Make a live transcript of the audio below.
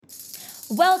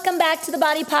Welcome back to the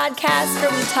Bodi Podcast,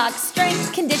 where we talk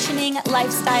strength, conditioning,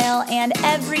 lifestyle, and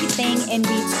everything in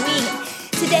between.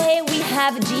 Today we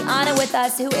have Gianna with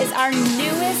us, who is our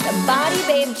newest Bodi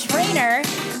Babe trainer.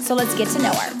 So let's get to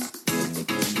know her.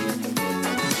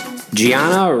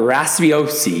 Gianna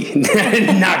Racioppi.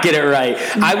 Not get it right.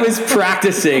 I was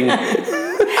practicing.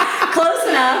 Close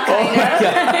enough, kind of.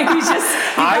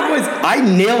 I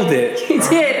nailed it. You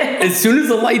did. As soon as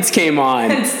the lights came on.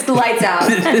 The lights out.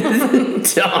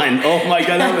 Done. Oh my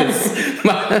God, that was...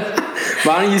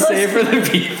 Why don't you say it for the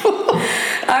people? All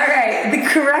right. The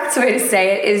correct way to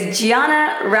say it is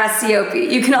Gianna Racioppi.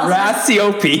 You can also...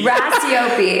 Racioppi.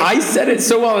 I said it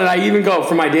so well, and I even go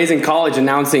for my days in college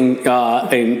announcing,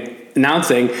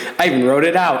 I even wrote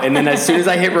it out, and then as soon as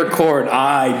I hit record,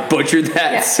 I butchered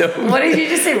that. Yeah. So what did you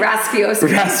just say?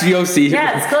 Racioppi.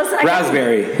 Yeah, it's close enough.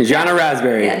 Raspberry. Gianna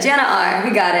Raspberry. Yeah, Gianna R.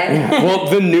 We got it. Yeah. Well,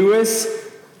 the newest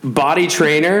Bodi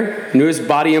trainer, newest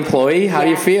Bodi employee. How do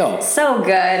you feel? So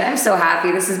good. I'm so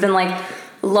happy. This has been like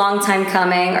a long time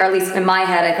coming, or at least in my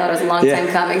head, I thought it was a long time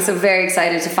coming. So very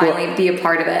excited to finally be a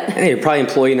part of it. Hey, you're probably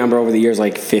employee number over the years,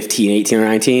 like 15, 18, or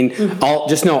 19. Mm-hmm.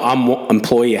 Just know I'm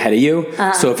employee ahead of you.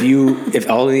 Uh-huh. So if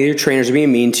all of your trainers are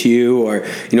being mean to you or,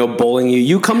 bullying you,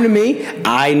 you come to me.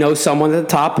 I know someone at the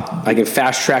top. I can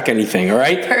fast track anything. All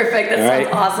right. Perfect. That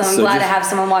sounds awesome. I'm glad to have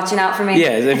someone watching out for me.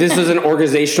 Yeah. If this was an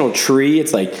organizational tree,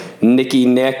 it's like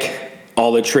Nick,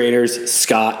 all the trainers,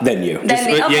 Scott, then you. Then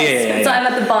me. Okay, yeah. So I'm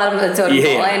at the bottom of the totem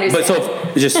pole. I understand. But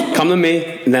so just come to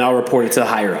me, and then I'll report it to the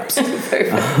higher ups.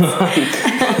 Perfect.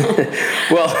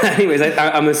 Well, anyways,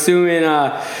 I'm assuming,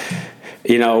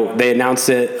 they announced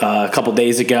it a couple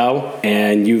days ago,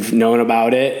 and you've known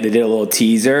about it. They did a little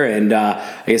teaser, and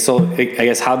I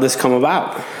guess how'd this come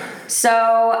about? So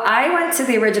I went to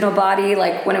the original Bodi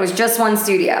when it was just one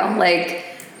studio.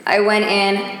 I went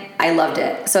in. I loved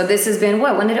it. So this has been,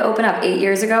 when did it open up? 8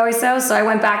 years ago or so? So I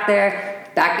went back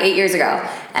 8 years ago.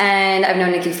 And I've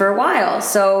known Nikki for a while.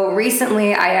 So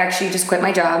recently I actually just quit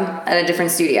my job at a different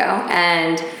studio.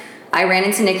 And I ran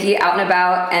into Nikki out and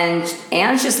about, and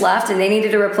Anne's just left, and they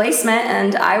needed a replacement.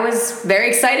 And I was very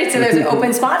excited. So there's an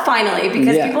open spot finally,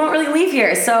 because people don't really leave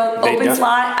here. So open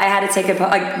slot, I had to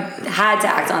had to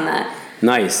act on that.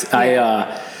 Nice.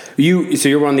 Yeah.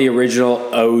 You're one of the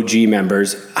original OG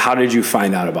members. How did you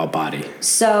find out about Bodi?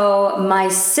 So my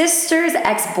sister's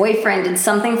ex-boyfriend did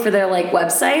something for their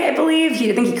website, I believe.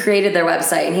 I think he created their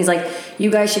website, and he's like,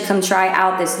 "You guys should come try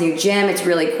out this new gym. It's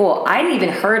really cool." I hadn't even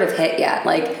heard of HIIT yet.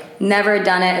 Never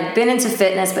done it. I've been into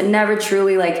fitness, but never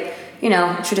truly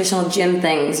traditional gym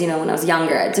things. When I was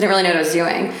younger, I didn't really know what I was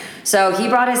doing. So he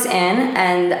brought us in,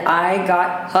 and I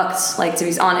got hooked. To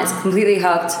be honest, completely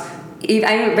hooked.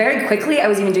 Very quickly, I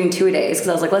was even doing 2-a-days because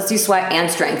I was like, let's do sweat and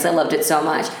strengths. I loved it so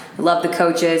much. I loved the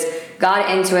coaches. Got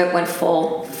into it, went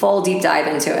full deep dive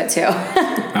into it too.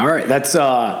 All right. That's,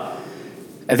 I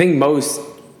think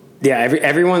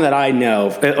everyone that I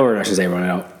know, or I should say everyone I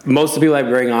know, most of the people I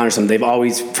bring on or something, they've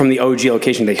always, from the OG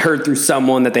location, they heard through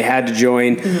someone that they had to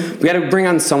join. Mm-hmm. We got to bring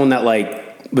on someone that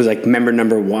was member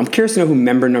number one. I'm curious to know who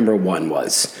member number one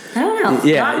was. I don't know.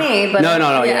 Yeah. Not me, but... No.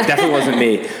 Yeah, it definitely wasn't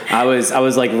me. I was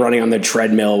running on the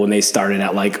treadmill when they started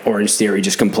at Orange Theory,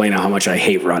 just complaining how much I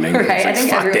hate running. Right. I think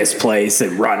fuck this place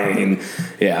and running.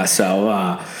 Yeah, so...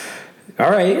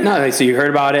 all right. No, so you heard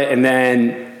about it, and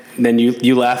then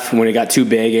you left when it got too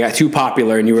big, it got too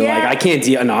popular, and you were like, I can't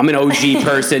deal. No, I'm an OG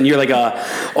person. You're like a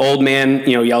old man,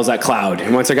 yells at cloud.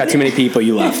 And once I got too many people,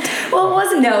 you left. Well,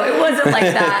 it wasn't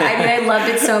like that. I loved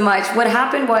it so much. What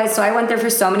happened was, so I went there for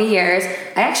so many years.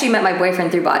 I actually met my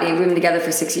boyfriend through Bodi, and we've been together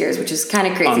for 6 years, which is kind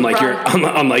of crazy.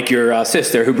 Unlike your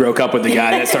sister who broke up with the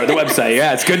guy that started the website.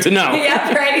 Yeah, it's good to know.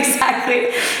 Yeah, right,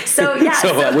 exactly. So, yeah.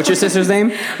 So what's your sister's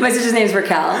name? My sister's name is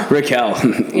Raquel.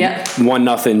 Yeah.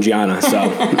 1-0 Gianna,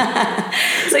 so...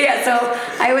 So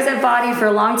I was at Bodi for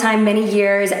a long time, many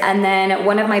years, and then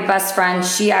one of my best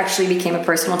friends, she actually became a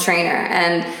personal trainer,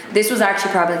 and this was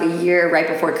actually probably a year right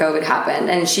before COVID happened,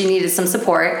 and she needed some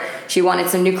support. She wanted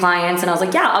some new clients, and I was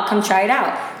like, I'll come try it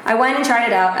out. I went and tried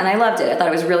it out, and I loved it. I thought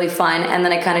it was really fun, and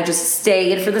then I kind of just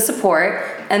stayed for the support,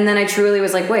 and then I truly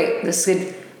was like, wait, this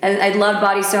could... And I loved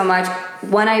Bodi so much.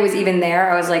 When I was even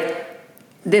there, I was like,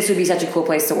 this would be such a cool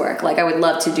place to work. I would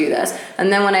love to do this.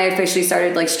 And then when I officially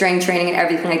started strength training and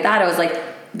everything like that, I was like,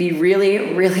 be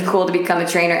really, really cool to become a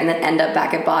trainer and then end up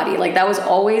back at Bodi. That was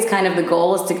always kind of the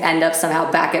goal, is to end up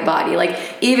somehow back at Bodi.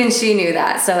 Even she knew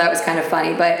that. So that was kind of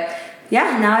funny. But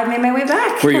yeah, now I've made my way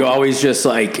back. Were you always just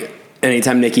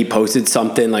anytime Nikki posted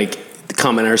something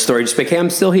comment on our story, just like, hey, I'm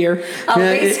still here. Oh,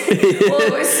 well,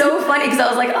 it was so funny because I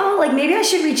was like, oh, like maybe I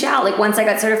should reach out. Like once I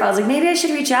got certified, I was like, maybe I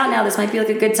should reach out now. This might be like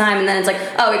a good time. And then it's like,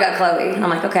 oh, we got Chloe. And I'm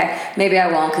like, okay, maybe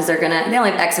I won't because they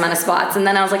only have X amount of spots. And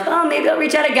then I was like, oh, maybe I'll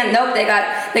reach out again. Nope, they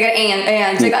got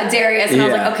Ann, they got Darius. And I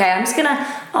was like, okay,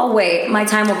 I'll wait. My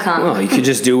time will come. Well, you could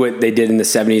just do what they did in the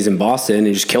 70s in Boston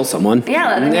and just kill someone.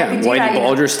 Yeah, Whitey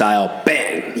Bulger style,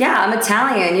 bang. Yeah, I'm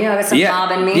Italian. I got some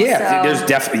mob in me. Yeah, so. there's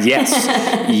definitely,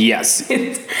 yes.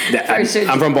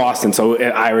 I'm from Boston, so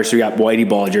Irish, we got Whitey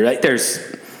Bulger. Like,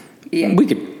 we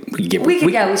could get...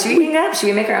 Should we hang up? Should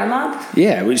we make our own mob?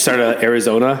 Yeah, we start an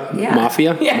Arizona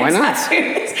mafia. Yeah, why not?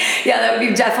 Yeah, that would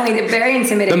be definitely very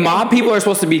intimidating. The mob people are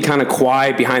supposed to be kind of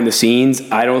quiet behind the scenes.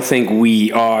 I don't think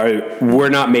we're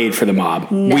not made for the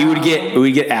mob. No. We would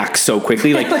get axed so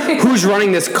quickly. Like, who's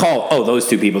running this call? Oh, those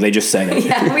two people. They just said it.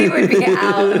 Yeah, we would be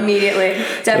out immediately.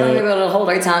 Definitely be able to hold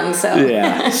our tongue. So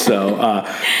yeah. So all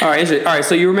right.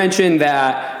 So you mentioned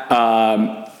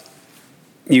that.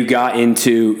 You got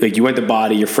into, like, you went to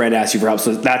Bodi, your friend asked you for help,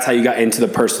 so that's how you got into the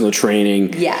personal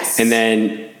training. Yes. And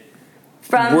then,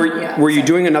 were you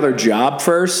doing another job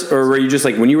first, or were you just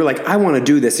like, when you were like, I want to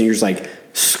do this, and you're just like,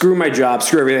 screw my job,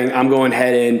 screw everything, I'm going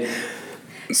head in?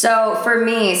 So for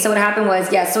me, what happened was,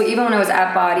 so even when I was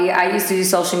at Bodi, I used to do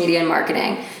social media and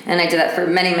marketing, and I did that for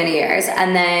many, many years.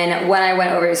 And then when I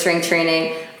went over to strength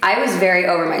training, I was very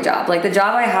over my job. Like, the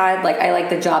job I had, like, I liked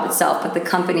the job itself, but the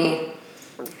company...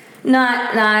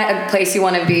 Not a place you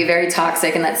want to be, very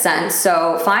toxic in that sense.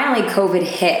 So finally COVID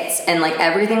hit and like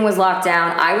everything was locked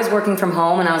down. I was working from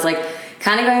home and I was like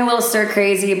kind of going a little stir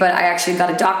crazy, but I actually got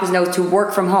a doctor's note to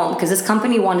work from home because this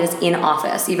company wanted us in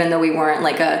office, even though we weren't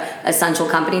like a essential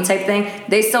company type thing.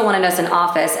 They still wanted us in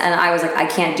office and I was like, I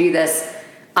can't do this.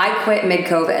 I quit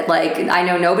mid-COVID. Like, I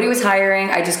know nobody was hiring.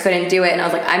 I just couldn't do it. And I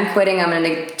was like, I'm quitting. I'm going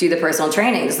to do the personal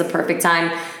training. This is the perfect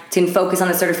time to focus on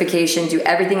the certification, do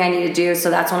everything I need to do. So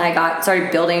that's when I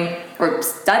started building or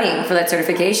studying for that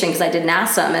certification because I did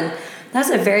NASM. And that's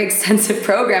a very extensive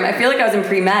program. I feel like I was in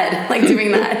pre-med, like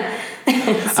doing that.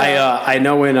 So. I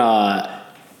know when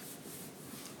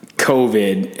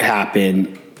COVID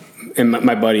happened, and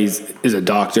my buddy is a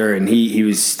doctor, and he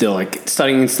was still like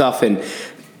studying and stuff, and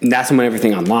that's when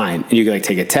everything online, and you could like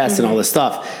take a test and all this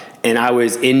stuff. And I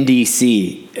was in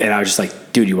DC, and I was just like,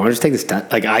 dude, you want to just take this test?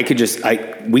 Like,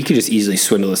 we could just easily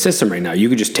swindle the system right now. You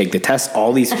could just take the test,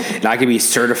 all these, and I could be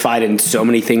certified in so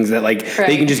many things that like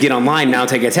they can just get online now and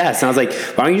take a test. And I was like,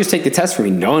 why don't you just take the test for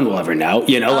me? No one will ever know,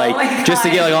 just to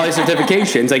get like all these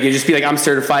certifications. Like, you just be like, I'm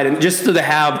certified, and just to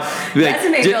have like,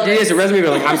 a resume,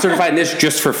 like I'm certified in this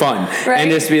just for fun,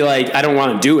 and just be like, I don't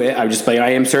want to do it. I'm just like, I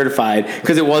am certified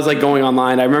because it was like going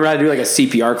online. I remember I had to do like a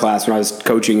CPR class when I was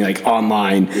coaching like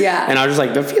online. Yeah. And I was just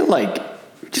like, I feel like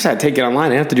just had to take it online. I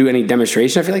didn't have to do any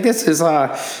demonstration. I feel like this is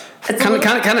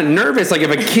kind of nervous. Like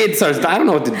if a kid starts, I don't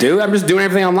know what to do. I'm just doing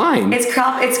everything online. It's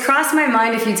crossed my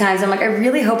mind a few times. I'm like, I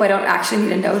really hope I don't actually need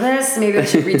to know this. Maybe I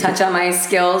should retouch on my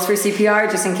skills for CPR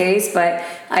just in case. But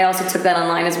I also took that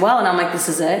online as well, and I'm like, this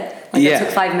is it. Like it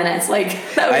took 5 minutes. Like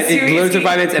that was it literally took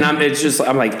 5 minutes, and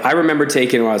I'm like, I remember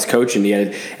taking when I was coaching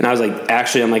and I was like,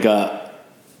 actually, I'm like a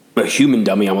human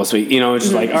dummy almost. It's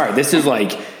just like, all right,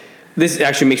 this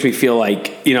actually makes me feel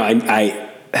like, I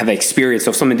have experience. So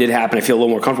if something did happen, I feel a little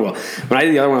more comfortable. When I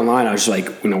did the other one online, I was just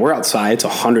like, we're outside. It's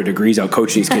 100 degrees out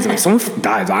coaching these kids. I'm like, someone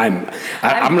dies. I'm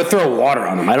going to throw water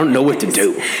on them. I don't know what to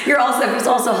do. It's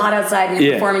also hot outside and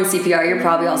you're performing CPR. You're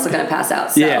probably also going to pass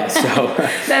out. So. Yeah. So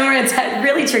then we're in a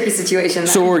really tricky situation.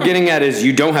 So what we're getting at is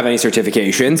you don't have any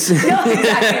certifications. No,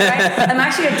 exactly. Right? I'm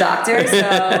actually a doctor.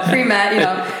 So pre-med,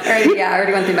 I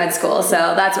already went through med school. So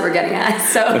that's what we're getting at.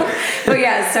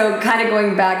 So kind of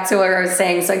going back to what I was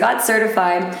saying. So I got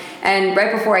certified. And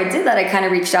right before I did that, I kind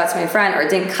of reached out to my friend, or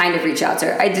didn't kind of reach out to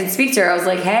her. I did speak to her. I was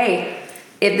like, hey,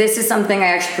 if this is something I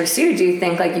actually pursue, do you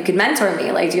think like you could mentor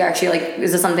me? Like, do you actually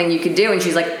is this something you could do? And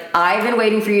she's like, I've been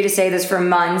waiting for you to say this for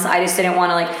months. I just didn't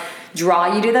want to like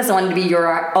draw you to this. I wanted to be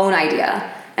your own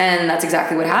idea. And that's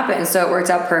exactly what happened. So it worked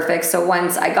out perfect. So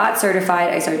once I got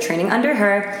certified, I started training under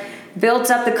her,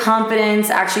 built up the confidence,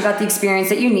 actually got the experience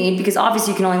that you need, because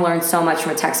obviously you can only learn so much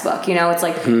from a textbook. It's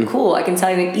like, cool, I can tell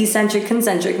you the eccentric,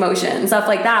 concentric motion and stuff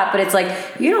like that, but it's like,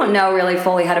 you don't know really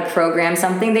fully how to program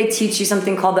something. They teach you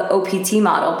something called the OPT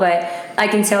model, but I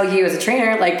can tell you as a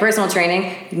trainer, like personal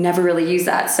training, you never really use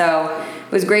that. So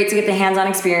it was great to get the hands-on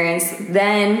experience.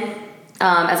 Then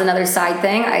as another side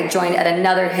thing, I joined at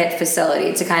another HIIT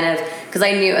facility to kind of, because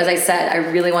I knew, as I said, I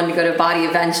really wanted to go to Bodi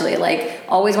eventually. Like,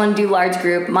 always wanted to do large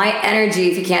group. My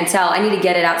energy, if you can't tell, I need to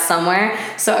get it out somewhere.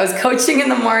 So I was coaching in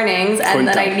the mornings, and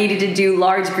then I needed to do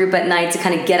large group at night to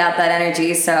kind of get out that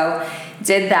energy. So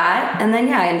did that. And then,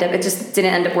 it just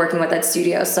didn't end up working with that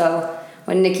studio. So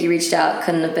when Nikki reached out,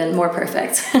 couldn't have been more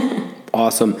perfect.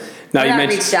 Awesome. Now you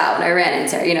mentioned reached out when I ran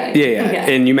into her, Yeah.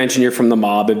 And you mentioned you're from the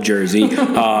mob of Jersey.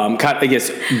 I guess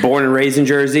born and raised in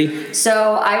Jersey.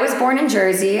 So I was born in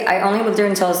Jersey. I only lived there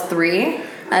until I was 3.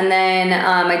 And then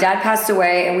my dad passed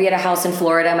away, and we had a house in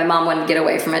Florida. My mom wanted to get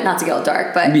away from it, not to get all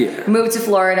dark, but moved to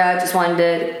Florida, just wanted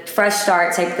a fresh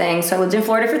start type thing. So I lived in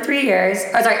Florida for 3 years.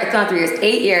 Oh, sorry, it's not 3 years,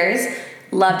 8 years.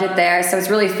 Loved it there. So it's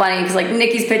really funny because like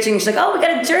Nikki's pitching, she's like, "Oh, we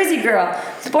got a Jersey girl,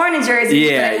 born in Jersey."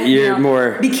 Yeah, but, you're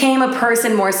more became a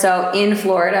person more so in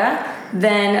Florida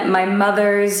than my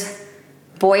mother's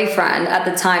boyfriend at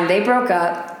the time. They broke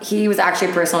up. He was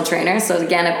actually a personal trainer. So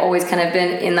again, I've always kind of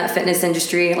been in that fitness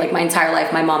industry like my entire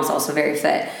life. My mom's also very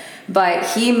fit. But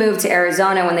he moved to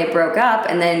Arizona when they broke up,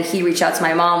 and then he reached out to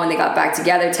my mom when they got back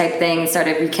together type thing and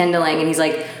started rekindling. And he's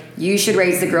like, "You should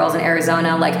raise the girls in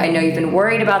Arizona. Like, I know you've been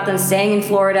worried about them staying in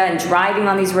Florida and driving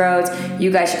on these roads.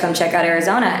 You guys should come check out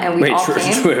Arizona." And we all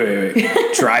came.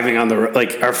 Wait. Driving on the road,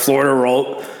 like our Florida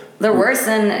roll. They're worse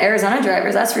than Arizona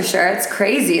drivers, that's for sure. It's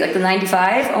crazy. Like the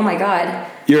 95, oh my God.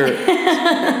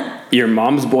 Your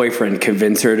mom's boyfriend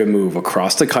convinced her to move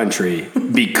across the country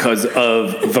because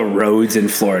of the roads in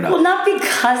Florida. Well, not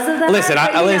because of that. Listen.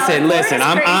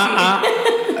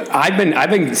 I've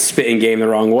been spitting game the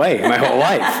wrong way my whole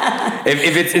life.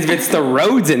 If it's the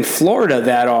roads in Florida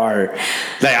that are,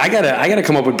 like, I gotta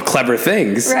come up with clever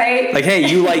things. Right. Like, hey,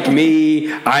 you like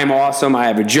me? I'm awesome. I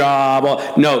have a job.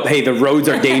 Well, no, hey, the roads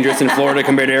are dangerous in Florida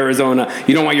compared to Arizona.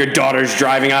 You don't want your daughters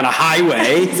driving on a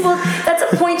highway. Well,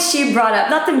 that's a point she brought up.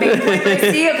 Not the main point, but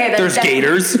I see. Okay, there's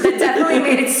gators. That definitely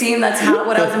made it seem that's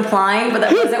what I was implying, but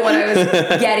that wasn't what I was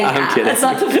getting at. Kidding. That's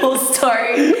not the full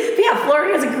story. But yeah,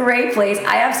 Florida is a great place.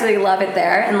 I absolutely love it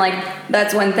there, and like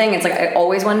that's one thing. It's like I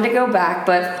always wanted to go back,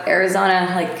 but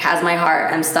Arizona like has my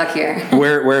heart. I'm stuck here.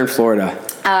 Where in Florida?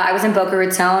 I was in Boca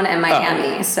Raton and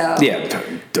Miami, so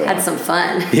had some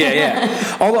fun.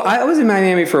 Yeah. Although I was in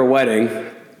Miami for a wedding,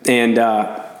 and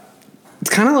it's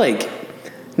kind of like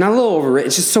not a little overrated.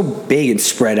 It's just so big and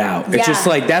spread out. It's just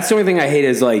like that's the only thing I hate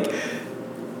is like.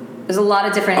 There's a lot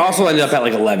of different. I also ended up at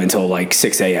like 11 till like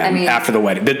 6 a.m. I mean, after the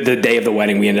wedding. The day of the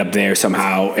wedding, we ended up there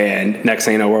somehow, and next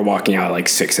thing you know, we're walking out at like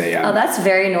 6 a.m. Oh, that's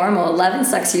very normal. 11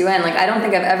 sucks you in. Like I don't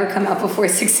think I've ever come out before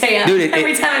 6 a.m. Dude,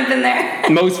 every time I've been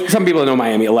there. Some people know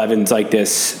Miami. 11's like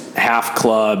this half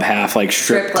club, half like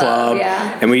strip club.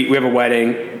 Yeah. And we have a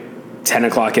wedding. 10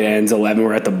 o'clock it ends. 11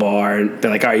 we're at the bar, and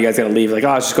they're like, "All right, you guys gotta leave." Like,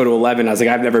 "Oh, let's just go to 11." I was like,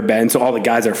 "I've never been." So all the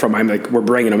guys are from Miami. Like, we're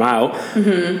bringing them out.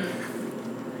 Mm-hmm.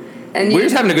 And we're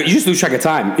just having you just lose track of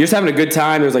time. You're just having a good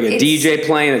time. There's like a DJ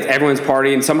playing. Everyone's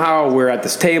partying. Somehow we're at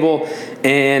this table,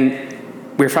 and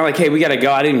we're finally like, "Hey, we got to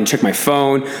go." I didn't even check my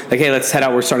phone. Like, "Hey, let's head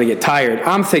out. We're starting to get tired."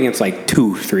 I'm thinking it's like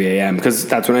 2, 3 a.m. because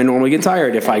that's when I normally get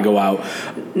tired if I go out.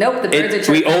 Nope, the birds are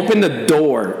chirping. We open the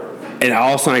door, and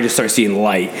all of a sudden I just start seeing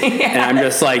light. And I'm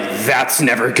just like, that's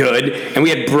never good. And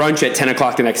we had brunch at 10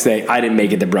 o'clock the next day. I didn't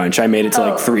make it to brunch. I made it to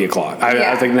like 3 o'clock.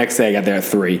 I was like, the next day I got there at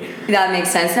 3. That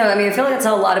makes sense. No, I mean, I feel like that's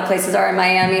how a lot of places are in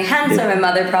Miami. Hence why my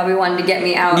mother probably wanted to get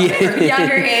me out at a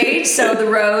younger age. So the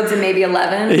roads and maybe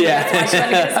 11. Yeah. That's why she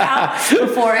wanted to get us out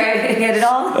before I hit it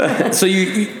all. So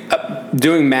you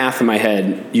doing math in my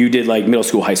head, you did like middle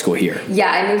school, high school here.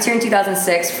 Yeah, I moved here in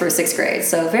 2006 for 6th grade.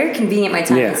 So very convenient my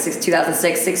time.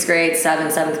 2006, 6th grade,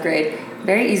 7th grade.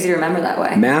 Very easy to remember that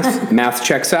way. Math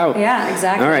checks out. Yeah,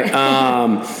 exactly. All right.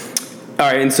 All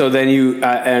right. And so then you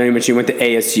mentioned you went to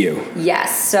ASU.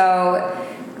 Yes. So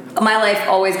my life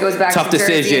always goes back tough to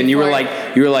decision. You were like,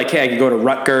 "Hey, I could go to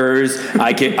Rutgers.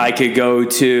 I could go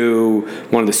to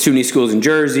one of the SUNY schools in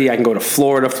Jersey. I can go to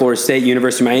Florida State,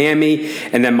 University of Miami."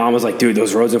 And then mom was like, "Dude,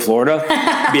 those roads in Florida?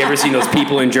 Have you ever seen those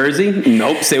people in Jersey?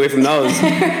 Nope, stay away from those.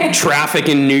 Traffic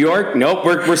in New York? Nope,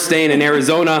 we're staying in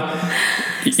Arizona."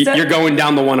 You're going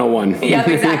down the 101. Yep,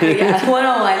 exactly. Yeah,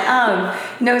 101.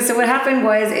 No, so what happened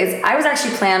is I was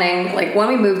actually planning, like when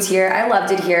we moved here, I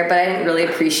loved it here, but I didn't really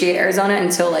appreciate Arizona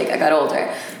until like I got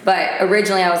older. But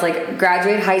originally I was like,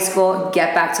 graduate high school,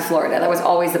 get back to Florida. That was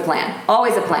always the plan.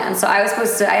 Always the plan. So I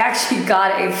actually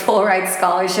got a full ride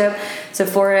scholarship to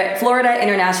Florida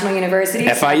International University.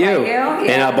 FIU.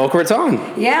 In Boca Raton.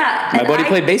 Yeah. My buddy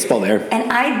played baseball there.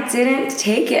 And I didn't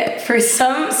take it for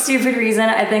some stupid reason.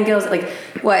 I think it was like,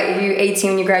 you're 18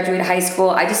 when you graduate high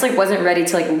school. I just like wasn't ready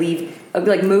to like leave,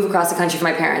 like move across the country for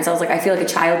my parents. I was like, I feel like a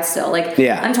child still. Like,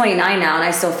 I'm 29 now and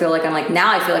I still feel like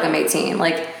now I feel like I'm 18.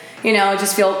 Like, it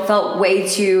just felt way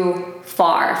too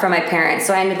far from my parents.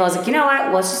 So I was like, you know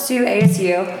what? Let's just do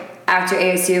ASU. After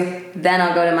ASU, then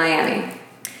I'll go to Miami.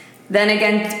 then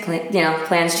again,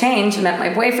 plans change. I met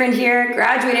my boyfriend here,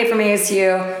 graduated from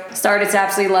ASU, started to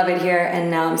absolutely love it here,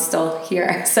 and now I'm still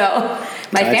here. So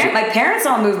my parents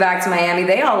all moved back to Miami.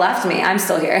 They all left me. I'm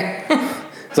still here.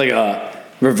 It's like a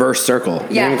reverse circle.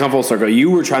 Yeah. You didn't come full circle.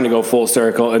 You were trying to go full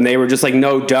circle, and they were just like,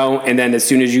 no, don't. And then as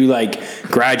soon as you like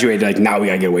graduated, like, now we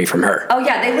gotta get away from her. Oh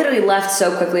yeah, they literally left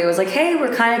so quickly. It was like, hey,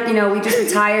 we're kind of, we just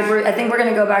retired. I think we're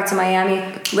gonna go back to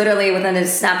Miami. Literally within a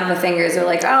snap of a fingers, they're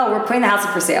like, oh, we're putting the house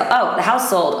up for sale. Oh, the house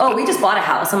sold. Oh, we just bought a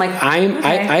house. I'm like,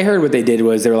 okay. I heard what they did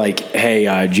was they were like,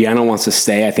 hey, Gianna wants to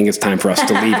stay. I think it's time for us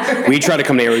to leave. Right. We tried to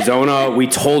come to Arizona. We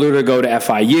told her to go to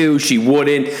FIU. She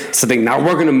wouldn't. So now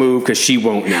we're gonna move because she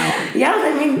won't now. Yeah,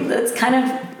 I mean, that's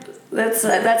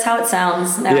how it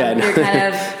sounds. Now you're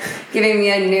kind of giving me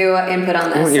a new input on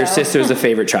this. Well, your sister's a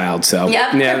favorite child, so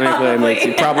yep,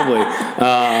 yeah, probably.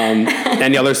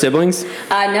 Any other siblings?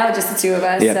 No, just the two of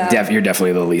us. Yeah, so. You're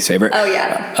definitely the least favorite. Oh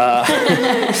yeah.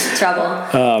 Trouble.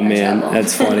 Oh man, trouble.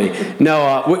 That's funny.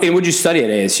 No, and what'd you study at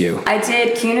ASU? I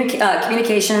did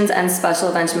communications and special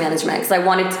events management because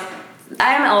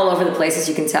I am all over the place, as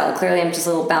you can tell. Clearly, I'm just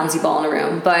a little bouncy ball in a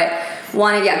room. But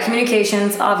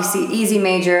communications, obviously, easy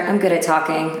major. I'm good at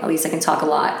talking. At least I can talk a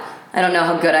lot. I don't know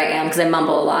how good I am because I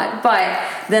mumble a lot. But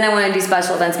then I wanted to do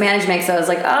special events management. So I was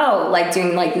like,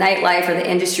 doing like nightlife or the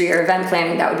industry or event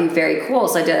planning, that would be very cool.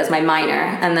 So I did it as my minor.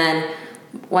 And then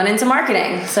went into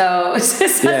marketing. So it just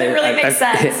doesn't really make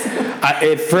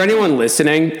sense. For anyone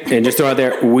listening, and just throw out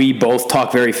there, we both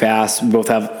talk very fast. We both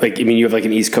have you have like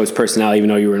an East Coast personality, even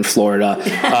though you were in Florida.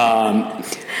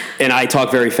 And I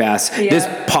talk very fast. Yeah. This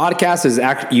podcast is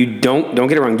actually, don't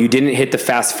get it wrong, you didn't hit the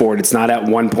fast forward. It's not at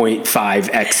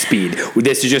 1.5x speed.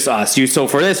 This is just us. So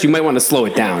for this, you might want to slow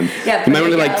it down. Yeah, you might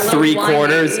want to like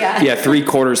 3/4. Yeah,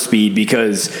 3/4 speed,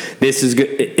 because this is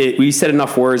good. We said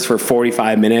enough words for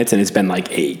 45 minutes and it's been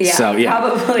like 8. Yeah, so yeah.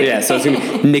 Probably. Yeah, so it's gonna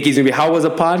be, Nikki's going to be, how was a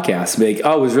podcast? Be like,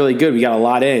 it was really good. We got a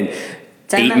lot in.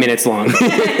 8 minutes long.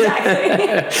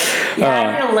 Exactly.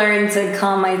 I had to learn to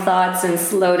calm my thoughts and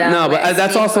slow down. No, but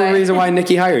that's also the reason why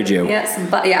Nikki hired you. Yes,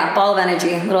 but ball of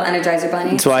energy, little Energizer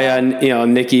bunny. That's why,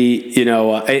 Nikki,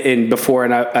 and before,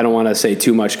 and I don't want to say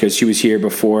too much because she was here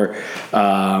before,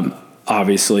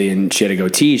 obviously, and she had to go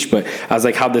teach, but I was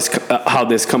like, how'd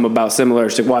this come about? Similar.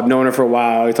 She's like, well, I've known her for a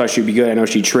while. I thought she'd be good. I know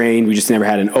she trained. We just never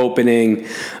had an opening.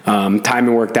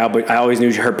 Timing worked out, but I always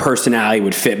knew her personality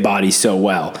would fit Bodi so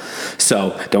well.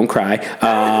 So don't cry.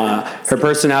 Her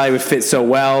personality would fit so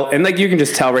well. And like, you can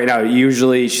just tell right now,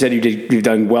 usually she said you've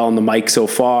done well on the mic so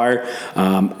far.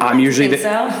 I'm usually,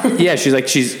 yeah,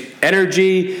 she's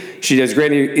energy. She does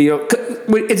great.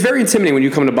 It's very intimidating when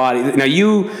you come to Bodi. Now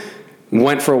you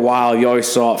went for a while, you always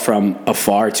saw it from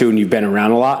afar too, and you've been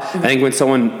around a lot. Mm-hmm. I think when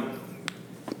someone,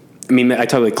 I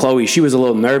talked with Chloe, she was a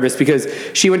little nervous because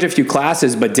she went to a few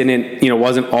classes but didn't,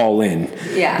 wasn't all in.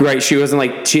 Yeah. Right. She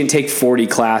didn't take 40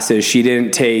 classes. She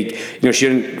didn't take,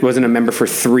 wasn't a member for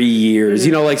 3 years,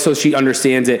 mm-hmm. So she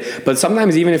understands it. But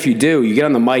sometimes even if you do, you get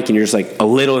on the mic and you're just like a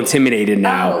little intimidated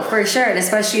now. Oh, for sure. And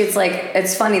especially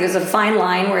it's funny. There's a fine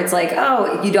line where it's like,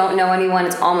 oh, you don't know anyone.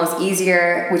 It's almost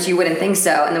easier, which you wouldn't think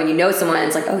so. And then when you know someone,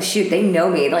 it's like, oh shoot, they know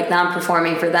me. Like now I'm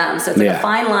performing for them. So it's like a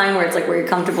fine line where it's like where you're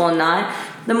comfortable and not.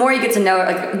 The more you get to know,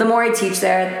 like the more I teach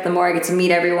there, the more I get to meet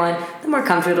everyone, the more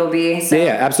comfortable it'll be. So.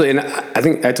 Yeah, absolutely. And I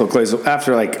think I told Clay, so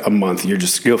after like a month,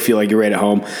 you'll feel like you're right at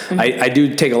home. Mm-hmm. I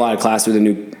do take a lot of classes with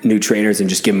the new trainers and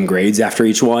just give them grades after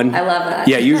each one. I love that.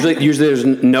 Yeah, usually there's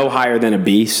no higher than a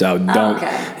B, so don't. Oh, okay.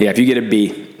 Yeah, if you get a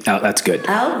B, that's good.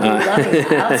 I'll be loving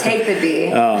that. I'll take the B.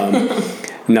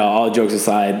 No, all jokes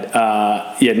aside.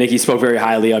 Nikki spoke very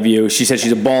highly of you. She said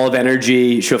she's a ball of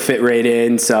energy. She'll fit right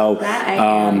in. So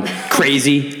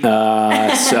crazy.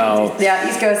 Yeah,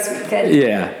 East Coast, good.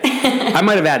 Yeah, I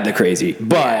might have added the crazy,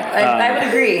 but I would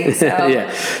agree. So.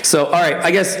 Yeah. So all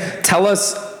right, tell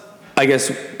us.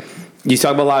 You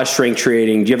talk about a lot of strength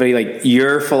training. Do you have any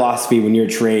your philosophy when you're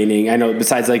training? I know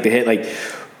besides the hit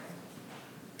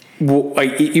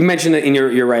you mentioned that in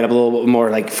your write-up a little bit more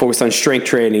focused on strength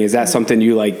training. Is that something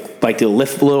you like to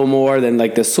lift a little more than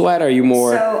the sweat? Are you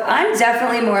more? So I'm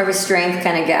definitely more of a strength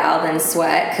kind of gal than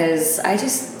sweat because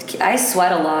I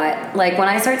sweat a lot. Like when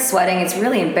I start sweating, it's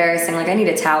really embarrassing. Like I need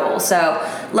a towel. So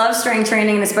love strength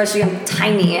training, and especially I'm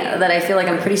tiny that I feel like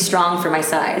I'm pretty strong for my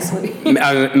size.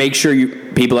 Make sure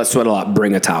people that sweat a lot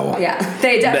bring a towel. Yeah,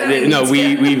 they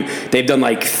definitely. They've done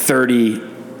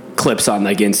 30 clips on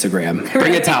Instagram.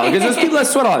 Bring a towel because there's people that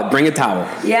sweat on it. Bring a towel.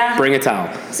 Yeah. Bring a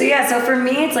towel. So for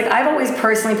me, it's I've always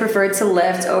personally preferred to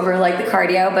lift over the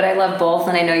cardio, but I love both,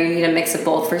 and I know you need a mix of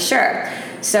both for sure.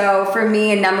 So for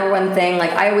me, a number one thing,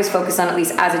 I always focus on, at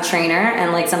least as a trainer,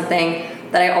 and something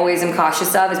that I always am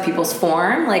cautious of is people's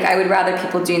form. Like, I would rather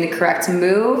people doing the correct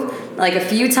move, like, a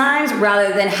few times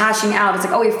rather than hashing out. It's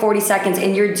like, oh, we have 40 seconds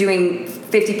and you're doing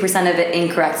 50% of it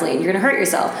incorrectly and you're going to hurt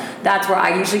yourself. That's where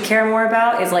I usually care more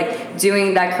about, is like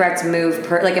doing that correct move,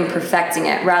 and perfecting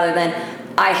it, rather than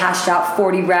I hashed out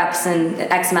 40 reps in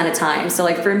X amount of time. So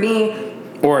like for me,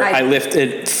 or I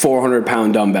lifted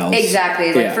 400-pound dumbbells.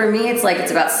 Exactly. Like for me, it's like,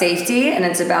 it's about safety, and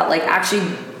it's about like actually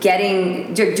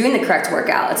doing the correct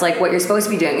workout. It's like what you're supposed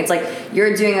to be doing. It's like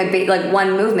you're doing like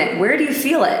one movement. Where do you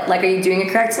feel it? Like, are you doing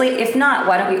it correctly? If not,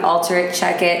 why don't we alter it,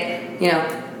 check it,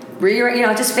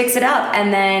 just fix it up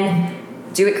and then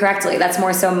do it correctly. That's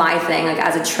more so my thing. Like,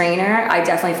 as a trainer, I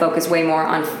definitely focus way more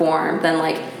on form than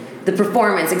like the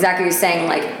performance. Exactly what you're saying,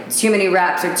 like too many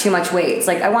reps or too much weight. It's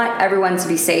like, I want everyone to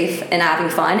be safe and having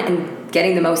fun and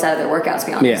getting the most out of their workouts, to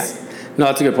be honest. Yeah. No,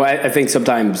 that's a good point. I think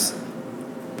sometimes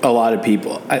a lot of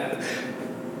people...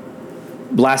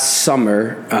 Last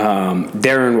summer,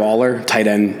 Darren Waller, tight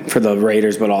end for the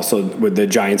Raiders, but also with the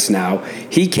Giants now,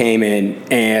 he came in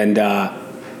and,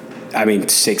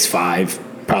 6'5",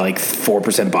 probably like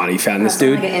 4% body fat in this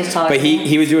dude. But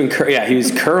he was doing, he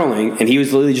was curling, and he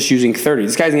was literally just using 30.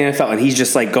 This guy's in the NFL, and he's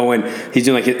just like going, he's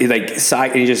doing like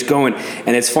side, and he's just going.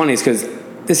 And it's funny, it's because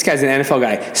this guy's an NFL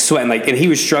guy, sweating, like, and he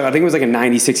was struggling. I think it was like a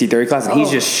 90, 60, 30 class, and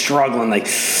he's just struggling, like,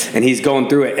 and he's going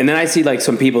through it. And then I see like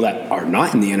some people that are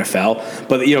not in the NFL,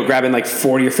 but grabbing like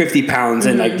 40 or 50 pounds,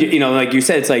 and like, like you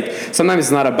said, it's like sometimes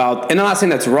it's not about. And I'm not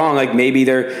saying that's wrong. Like, maybe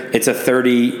it's a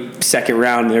 30-second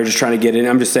round, and they're just trying to get in.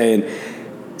 I'm just saying,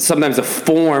 sometimes the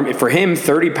form for him,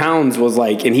 30 pounds was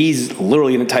like, and he's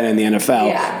literally in a tight end in the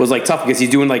NFL, was like tough because he's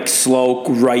doing like slow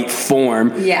right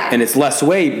form, and it's less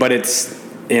weight, but it's.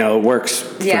 It works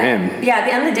for him. Yeah, at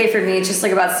the end of the day, for me, it's just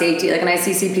like about safety. Like, when I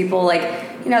see people like,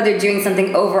 they're doing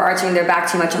something overarching their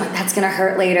back too much, I'm like, that's going to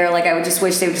hurt later. Like, I would just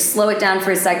wish they would just slow it down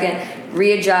for a second,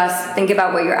 readjust, think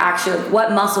about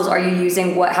what muscles are you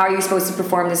using, how are you supposed to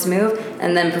perform this move,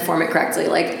 and then perform it correctly.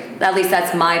 Like, at least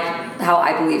that's how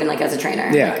I believe in, like, as a trainer.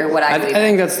 Yeah. Like, or what I believe I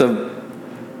think that's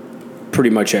pretty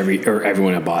much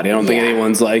everyone at Bodi. I don't think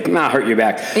anyone's like, hurt your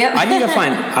back. Yep. I need to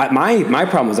find my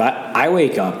problem is I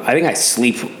wake up. I think I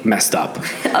sleep messed up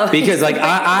because like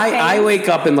I wake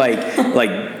up in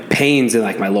like pains in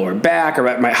like my lower back or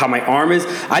how my arm is.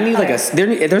 I need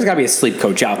there's got to be a sleep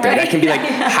coach out there that can be like,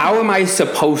 how am I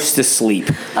supposed to sleep?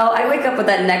 Oh, I wake up with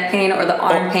that neck pain or the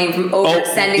arm pain from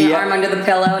overextending the arm under the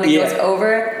pillow and it goes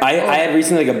over. I had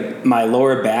recently my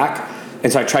lower back.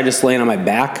 And so I tried just laying on my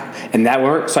back, and that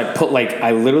worked. So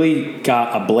I literally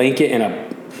got a blanket and a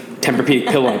Tempur-Pedic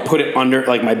pillow and put it under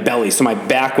like my belly, so my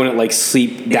back wouldn't like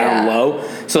sleep down low.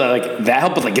 So that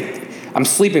helped. But I'm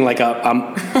sleeping like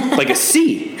a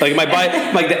C. Like my body,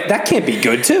 like that can't be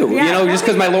good too. Just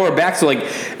because my lower back. So like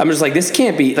I'm just like, this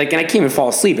can't be like, and I can't even fall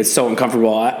asleep. It's so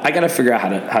uncomfortable. I got to figure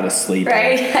out how to sleep.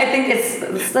 Right. I think that's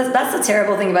the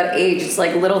terrible thing about age. It's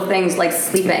like little things like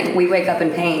sleeping. We wake up in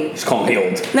pain. Just call me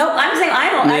old. No, I'm saying I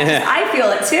don't. I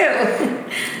feel it too.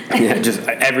 Just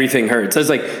everything hurts. It's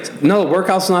like, no, the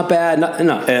workout's not bad.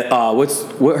 No.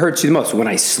 What hurts you the most? When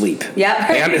I sleep. Yeah.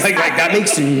 Like that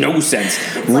makes no sense.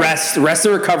 Rest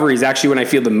and recovery is actually when I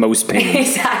feel the most pain.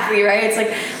 Exactly, right? It's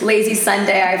like lazy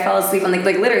Sunday. I fell asleep on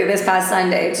like literally this past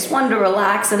Sunday. Just wanted to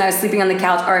relax, and I was sleeping on the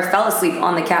couch, or I fell asleep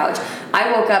on the couch.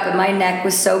 I woke up and my neck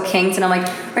was so kinked, and I'm like,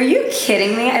 are you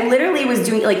kidding me? I literally was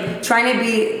doing trying to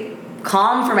be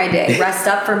calm for my day, rest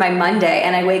up for my Monday,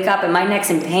 and I wake up and my neck's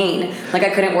in pain. Like,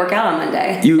 I couldn't work out on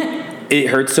Monday. It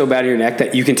hurts so bad in your neck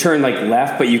that you can turn like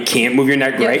left, but you can't move your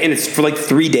neck right, and it's for like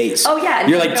 3 days. Oh yeah,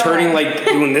 you're like turning like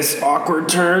doing this awkward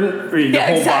turn, or your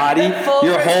whole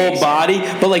body,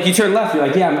 but like you turn left, you're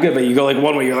like, I'm good, but you go like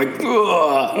one way, you're like,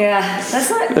 ugh. Yeah, that's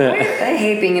not. I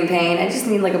hate being in pain. I just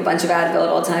need like a bunch of Advil at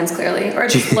all times, clearly, or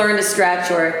just learn to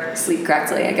stretch or sleep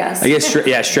correctly. I guess.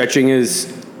 Stretching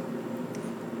is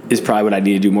probably what I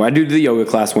need to do more. I do the yoga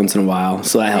class once in a while,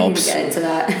 so that helps. I need to get into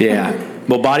that. Yeah.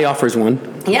 Well, Bodi offers one.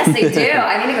 Yes, they do.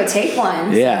 I need to go take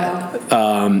one. Yeah.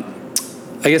 So.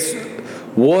 I guess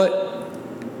what...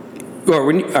 All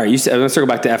right, let's circle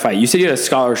back to FIU. You said you had a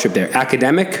scholarship there.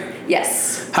 Academic?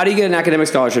 Yes. How do you get an academic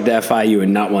scholarship to FIU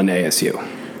and not one to ASU?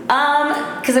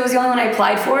 Because it was the only one I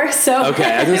applied for. So okay,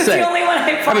 I was gonna say, the only one I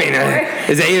applied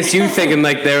for. Is ASU thinking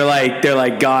like they're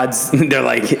like gods? They're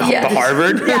like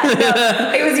Harvard. Yeah,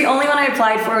 no, it was the only one I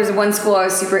applied for. It was one school I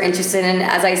was super interested in.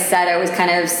 As I said, I was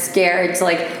kind of scared to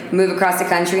like move across the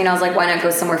country, and I was like, why not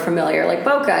go somewhere familiar like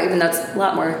Boca? Even though it's a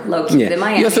lot more low key than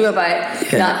Miami,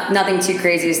 but nothing too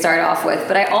crazy to start off with.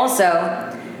 But I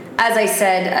also. As I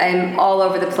said, I'm all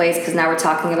over the place because now we're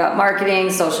talking about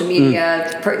marketing, social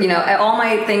media, all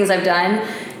my things I've done.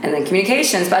 and then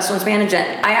communication, specialist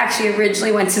management. I actually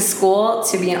originally went to school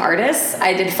to be an artist.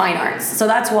 I did fine arts. So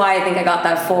that's why I think I got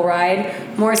that full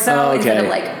ride more so instead of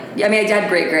like, I mean, I had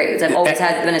great grades. I've always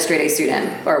been a straight A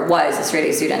student, or was a straight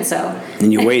A student, so.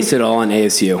 And you wasted it all on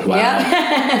ASU. Wow.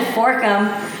 Yeah, fork 'em.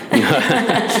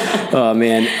 Oh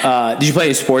man, did you play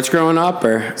any sports growing up,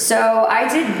 or? So I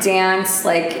did dance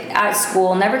like at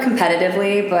school, never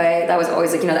competitively, but that was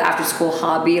always like, you know, the after school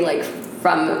hobby, like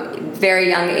from very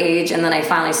young age. And then I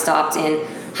finally stopped in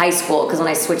high school because when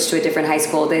I switched to a different high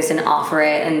school, they just didn't offer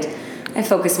it, and I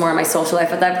focused more on my social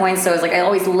life at that point. So it was like I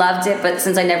always loved it, but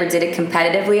since I never did it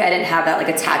competitively, I didn't have that like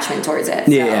attachment towards it.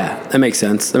 So. Yeah, that makes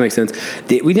sense.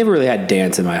 We never really had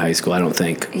dance in my high school, I don't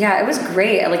think. Yeah, it was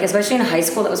great. Like especially in high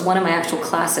school, that was one of my actual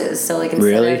classes. So like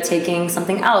instead of taking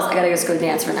something else, I gotta just go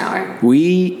dance for an hour.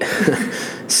 We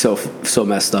so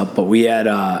messed up, but we had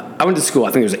I went to school.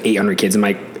 I think there was 800 kids in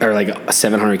or like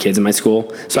 700 kids in my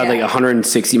school. So I had like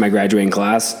 160 in my graduating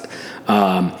class.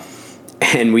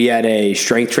 And we had a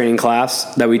strength training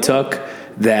class that we took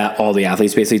that all the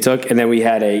athletes basically took. And then we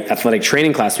had a athletic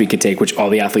training class we could take, which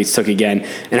all the athletes took again.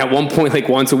 And at one point, like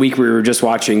once a week, we were just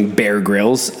watching Bear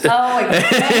Grylls. Oh my God.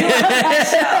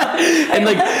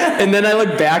 And then I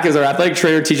look back as our athletic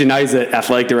trainer teacher, now he's the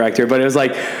athletic director, but it was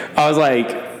like, I was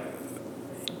like,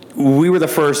 we were the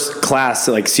first class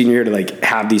like senior year to like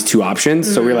have these two options.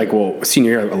 Mm-hmm. So we were like, well,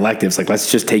 senior year electives, like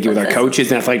let's just take it with our coaches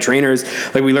and athletic trainers.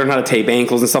 Like we learned how to tape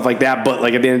ankles and stuff like that. But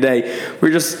like at the end of the day, we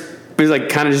was like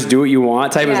kind of just do what you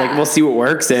want type. It was like, we'll see what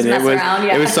works. And it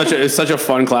was such a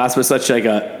fun class, but such like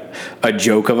a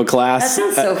joke of a class.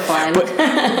 That sounds so fun.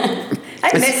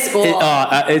 I miss school.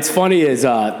 It's funny is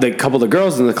the couple of the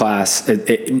girls in the class, and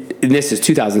this is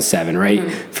 2007, right?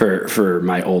 Mm-hmm. For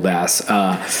my old ass.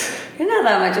 You're not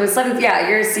that much. It was 7th. Yeah,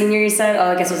 you're a senior, you said?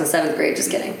 Oh, I guess it was in 7th grade. Just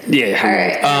kidding. Yeah. All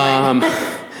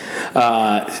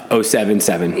right.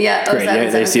 07. Yeah, 07. Great.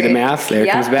 Yeah, they see the math. There it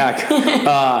comes back.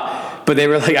 But they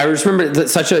were like, I just remember that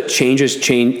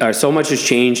so much has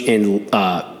changed in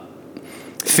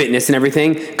fitness and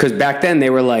everything. Because back then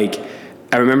they were like,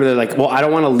 I remember they're like, well, I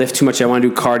don't want to lift too much. I want to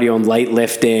do cardio and light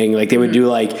lifting. Like they would do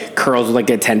like curls with like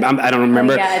a 10. I don't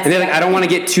remember. And they're like, I don't want to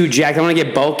get too jacked. I want to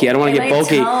get bulky. I don't want to get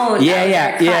bulky.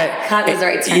 Yeah. Cut was the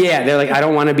right tone. Yeah. They're like, I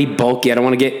don't want to be bulky. I don't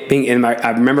want to get being in my. I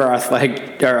remember our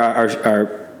athletic,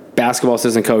 our basketball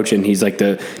assistant coach, and he's like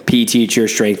the PE teacher,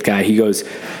 strength guy. He goes.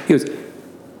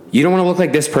 You don't want to look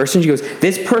like this person? She goes,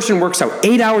 this person works out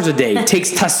 8 hours a day,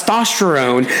 takes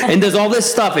testosterone, and does all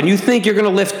this stuff, and you think you're going to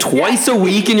lift twice a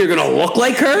week and you're going to look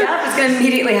like her? Yeah, it's going to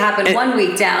immediately happen 1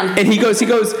 week down. And he goes,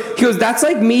 that's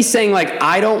like me saying, like,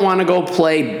 I don't want to go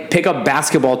pick up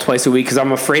basketball twice a week because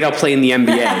I'm afraid I'll play in the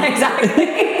NBA. Exactly.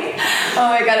 Oh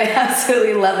my God, I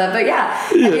absolutely love that. But yeah,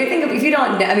 if you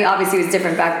don't know, I mean, obviously it was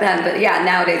different back then, but yeah,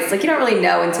 nowadays, it's like you don't really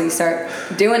know until you start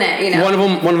doing it, you know? One of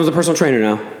them was a personal trainer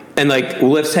now. And like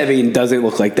lifts heavy and doesn't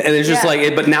look like that, and it's just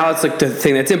but now it's like the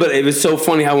thing that's in. But it was so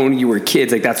funny how when you were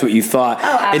kids, like that's what you thought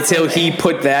until he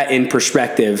put that in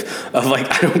perspective of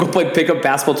like, I don't go pick up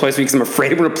basketball twice a week because I'm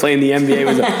afraid I'm going to play in the NBA.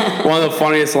 Was one of the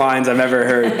funniest lines I've ever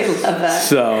heard. I love that.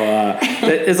 So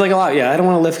it's like a lot. Yeah, I don't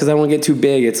want to lift because I don't want to get too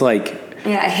big. It's like.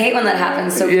 Yeah, I hate when that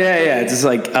happens. So yeah. It's just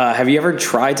like, have you ever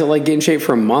tried to like get in shape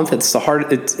for a month? It's the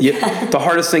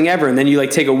hardest thing ever, and then you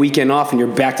like take a weekend off and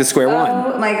you're back to square one.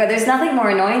 Oh my God, there's nothing more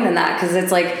annoying than that because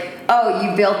it's like, oh,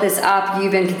 you built this up.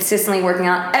 You've been consistently working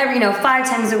out 5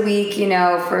 times a week.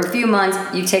 For a few months,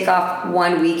 you take off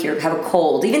 1 week. You have a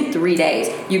cold, even 3 days.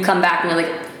 You come back and you're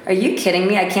like, are you kidding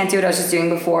me? I can't do what I was just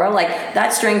doing before. Like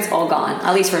that strength's all gone,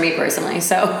 at least for me personally.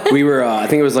 So we were, I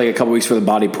think it was like a couple weeks for the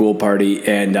Bodi pool party,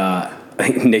 and. I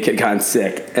think Nick had gotten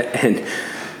sick, and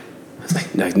I was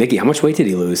like, Nicky, how much weight did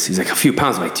he lose? He's like, a few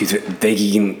pounds. I'm like, do you think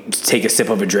he can take a sip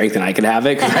of a drink and I can have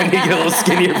it? Because I need to get a little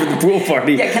skinnier for the pool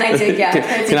party. Yeah, can I take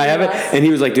can I have it? And he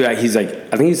was like, dude, he's like,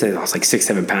 I think he said I was like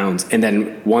 6-7 pounds. And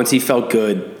then once he felt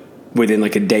good, within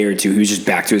like a day or two, he was just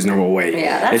back to his normal weight.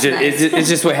 Yeah, that's nice. It's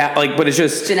just what happened. Like, but it's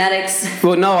just genetics.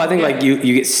 Well, no, I think like you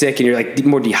get sick and you're like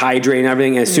more dehydrated and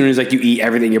everything. And as soon as like you eat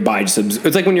everything, your body just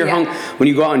it's like when you're when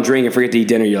you go out and drink and forget to eat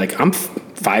dinner, you're like, I'm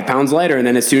 5 pounds lighter. And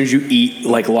then as soon as you eat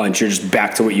like lunch, you're just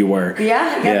back to what you were.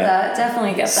 Yeah, I get that.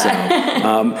 Definitely get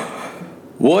that. So,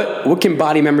 what can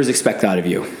Bodi members expect out of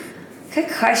you? Good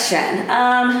question.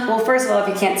 Well, first of all, if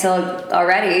you can't tell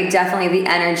already, definitely the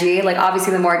energy. Like,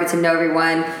 obviously, the more I get to know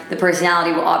everyone, the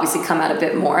personality will obviously come out a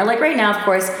bit more. Like, right now, of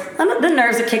course, the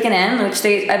nerves are kicking in, which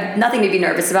I have nothing to be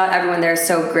nervous about. Everyone there is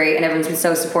so great, and everyone's been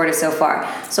so supportive so far.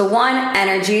 So, one,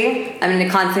 energy. I'm going to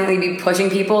constantly be pushing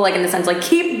people, like, in the sense, like,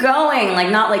 keep going. Like,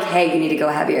 not like, hey, you need to go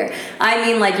heavier. I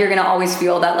mean, like, you're going to always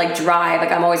feel that, like, drive.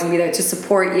 Like, I'm always going to be there to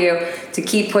support you, to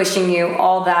keep pushing you,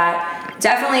 all that.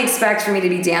 definitely expect for me to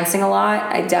be dancing a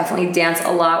lot. I definitely dance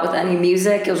a lot with any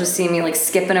music. You'll just see me like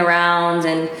skipping around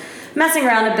and messing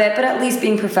around a bit, but at least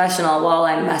being professional while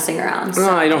I'm messing around. So.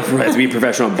 No, I don't have to be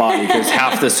professional Bodi because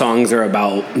half the songs are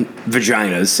about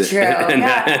vaginas. True. I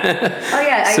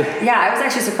was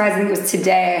actually surprised. I think it was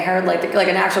today I heard like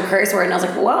an actual curse word, and I was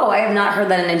like, whoa, I have not heard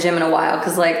that in a gym in a while,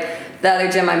 because like the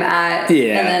other gym I'm at, and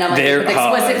then I'm like with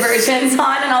explicit versions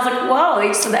on, and I was like, whoa, they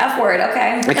just said the F word.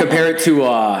 Okay. I compare it to.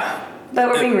 But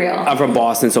we're being real. I'm from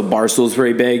Boston, so Barstool's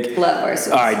very big. Love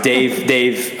Barstool. All right,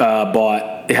 Dave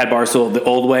had Barstool the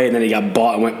old way, and then he got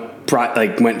bought and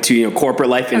went to corporate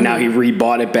life, and now he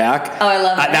rebought it back. Oh, I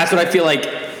love that. That's what I feel like.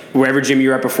 Wherever gym you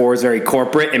were at before is very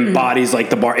corporate, and Bodi's like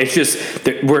the bar. It's just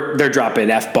they're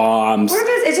dropping F-bombs.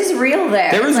 It's just real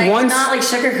there. There was like, once not like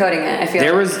sugarcoating it. I feel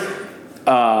there was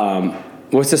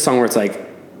what's the song where it's like,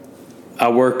 I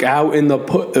work out in the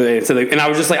and I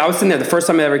was just like, I was sitting there the first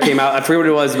time it ever came out. I forget what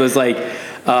it was like,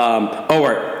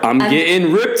 I'm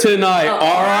getting ripped tonight.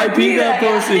 R.I.P. that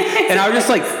pussy. And I was just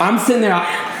like, I'm sitting there.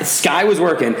 Sky was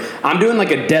working. I'm doing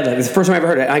like a deadlift. It's the first time I ever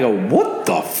heard it. And I go, what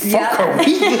the fuck are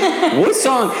we doing? What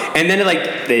song? And then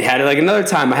they had it like another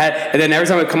time. And then every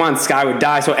time it would come on, Sky would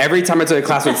die. So every time I took a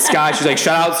class with Sky, she's like,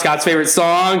 shout out Scott's favorite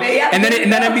song. And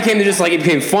then it became just like, it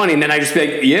became funny. And then I just be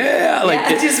like,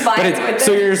 just vibes with it.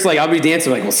 So you're just like, I'll be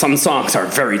dancing like, well, some songs are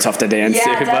very tough to dance to.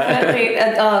 Definitely.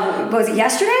 Was it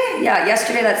yesterday? Yeah,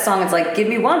 yesterday that song is like, give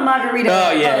me one margarita.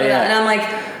 Oh, yeah. And I'm like,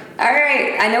 all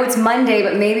right, I know it's Monday,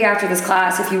 but maybe after this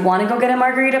class, if you want to go get a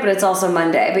margarita, but it's also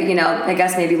Monday. But, I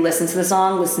guess maybe listen to the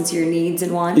song, listen to your needs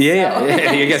and wants. Yeah.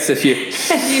 I guess if you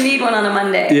need one on a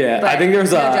Monday. Yeah, I think there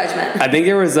was judgment. I think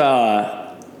there was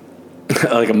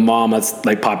like a mom that's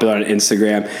like popular on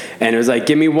Instagram, and it was like,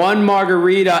 give me one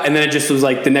margarita, and then it just was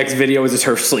like the next video was just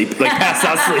her passed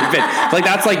out sleeping. Like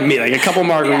that's like me, like a couple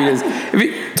margaritas. If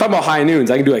you talk about high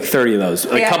noons, I can do like 30 of those.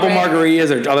 Like a couple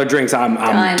margaritas or other drinks, I'm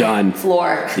done.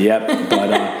 Floor. Yep.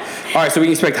 But all right, so we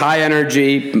can expect high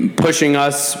energy, pushing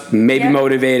us, maybe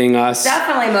motivating us.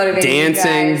 Definitely motivating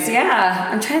dancing. You guys. Yeah.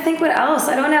 I'm trying to think what else.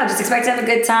 I don't know. Just expect to have a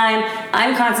good time.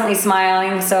 I'm constantly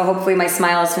smiling, so hopefully my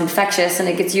smile is infectious and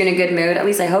it gets you in a good mood. At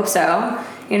least I hope so.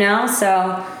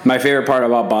 So. My favorite part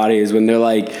about Bodi is when they're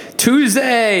like,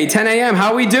 Tuesday, 10 a.m.,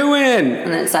 how we doing?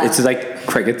 And then it's just like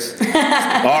crickets.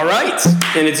 All right.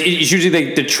 And it's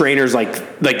usually the trainers like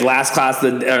last class,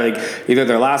 or like either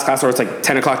their last class or it's like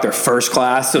 10 o'clock their first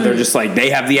class. So they're just like,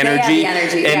 they have the energy.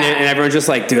 And everyone's just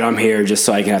like, dude, I'm here just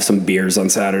so I can have some beers on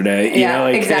Saturday.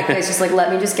 Exactly. It's just like, let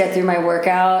me just get through my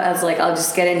workout. I was like, I'll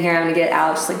just get in here. I'm going to get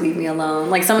out. Just like leave me alone.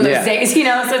 Like some of those days,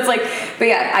 So it's like, but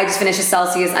yeah, I just finished a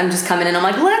Celsius. I'm just coming in. I'm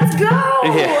like, let's go.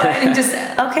 And just,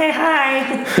 okay,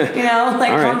 hi.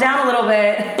 Calm down a little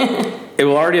bit. It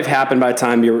will already have happened by the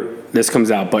time this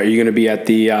comes out, but are you going to be at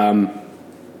the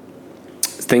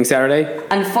thing Saturday?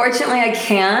 Unfortunately, I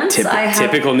can't.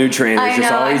 Typical new trainers,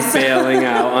 just always bailing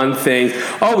out on things.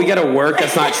 Oh, we got to work.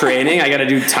 That's not training. I got to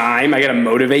do time. I got to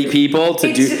motivate people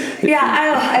to do. Yeah,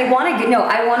 I want to. No,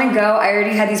 I want to go. I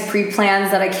already had these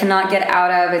pre-plans that I cannot get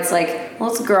out of. It's like,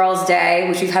 well, it's Girls' Day,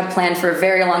 which we've had planned for a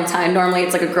very long time. Normally,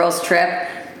 it's like a girls' trip.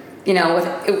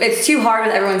 It's too hard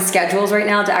with everyone's schedules right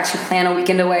now to actually plan a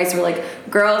weekend away. So we're like,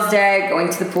 Girls' Day,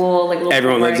 going to the pool, like little.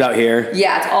 Everyone lives out here.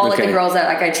 Yeah, it's all like the girls that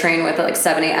I train with at like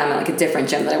 7 a.m. at like a different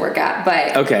gym that I work at.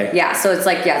 But yeah, so it's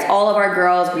like it's all of our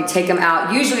girls. We take them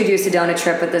out. Usually do a Sedona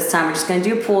trip, but this time we're just gonna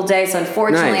do a pool day. So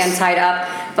unfortunately, I'm tied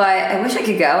up. But I wish I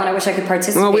could go and I wish I could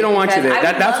participate. Well, we don't want you there.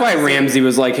 That's why Ramsey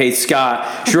was like, hey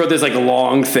Scott, she wrote this like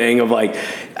long thing of like.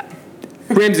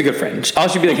 Ram's a good friend. All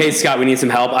she'd be like, hey, Scott, we need some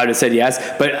help. I would have said yes.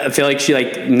 But I feel like she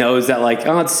knows that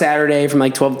it's Saturday from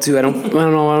 12 to 2. I don't know.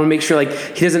 I want to make sure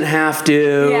he doesn't have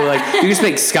to. Yeah. You just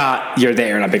make Scott, you're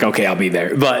there. And I'm like, okay, I'll be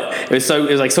there. But it was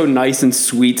so nice and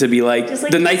sweet to be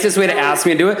the nicest way to ask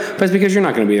me to do it. But it's because you're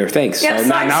not going to be there. Thanks. Yeah, so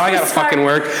now I got to fucking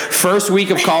work. First week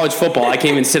of college football, I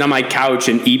can't even sit on my couch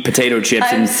and eat potato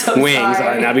chips and wings.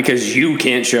 Now because you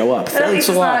can't show up. At least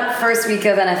it's not first week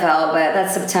of NFL, but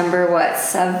that's September,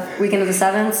 weekend of the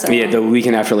 7th? So. Yeah, the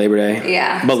weekend after Labor Day.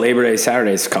 Yeah. But Labor Day,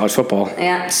 Saturday is college football.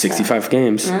 Yeah. 65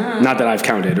 games. Not that I've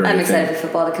counted or anything. I'm excited for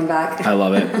football to come back. I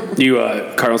love it. You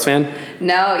a Cardinals fan?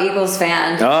 No, Eagles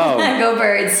fan. Oh. Go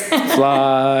Birds.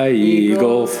 Fly,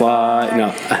 Eagle, fly.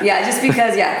 No. Yeah, just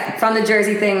because, from the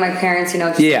jersey thing, my parents,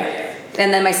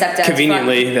 and then my stepdad.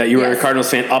 Conveniently, that you were a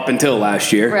Cardinals fan up until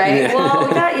last year. Right. Yeah. Well,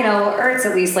 we got, Ertz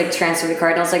at least transferred to the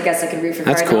Cardinals. I guess I could root for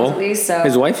That's Cardinals cool. at least. So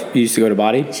his wife used to go to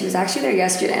Bodi? She was actually there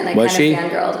yesterday, and I was kind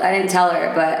of fangirled. I didn't tell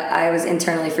her, but I was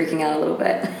internally freaking out a little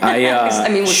bit.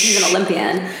 She's an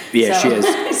Olympian. Yeah, she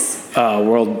is.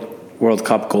 World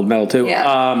Cup gold medal too.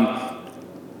 Yeah.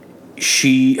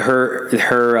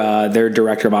 their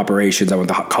director of operations I went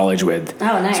to college with. Oh,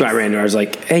 nice. So I ran to her. I was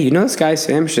like, hey, you know this guy,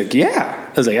 Sam? She's like, yeah.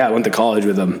 I was like, yeah, I went to college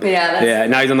with him. Yeah.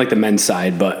 Now he's on like the men's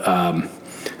side, but I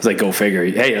was like, go figure.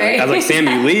 Hey, I was like, Sam,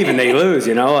 you leave and they lose,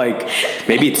 like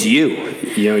maybe it's you.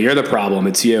 You're the problem.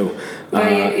 It's you.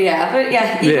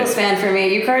 Eagles fan for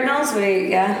me. You Cardinals?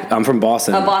 I'm from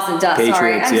Boston. Oh, Boston, duh. Patriots,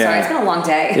 sorry. I'm sorry. It's been a long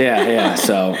day. Yeah.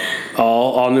 So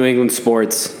all New England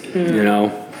sports,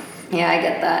 Yeah, I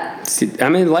get that. I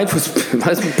mean, life was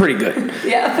pretty good.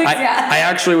 I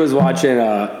actually was watching,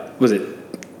 was it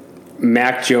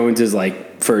Mac Jones's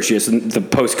first year, so the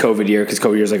post-COVID year, because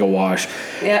COVID year is like a wash.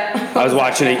 Yeah. I was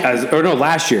watching it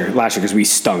last year because we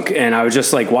stunk. And I was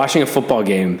just watching a football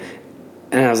game,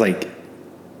 and I was like,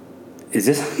 is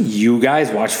this how you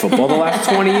guys watch football the last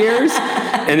 20 years?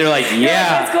 And they're like,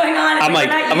 yeah. What's going on? I'm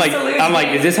like,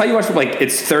 is this how you watch football?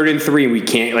 It's 3rd and 3 and we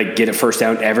can't get a first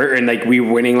down ever. And we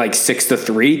winning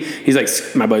 6-3. He's like,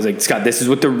 my buddy's like, Scott, this is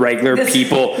what the regular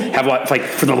people have watched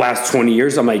for the last 20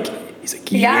 years. I'm like, he's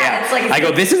like, yeah. It's I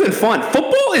go, this isn't fun.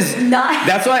 Football is not.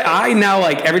 That's why I now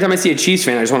every time I see a Chiefs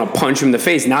fan, I just want to punch him in the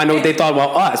face. Now I know what they thought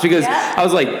about us, because I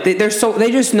was like,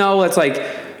 they just know it's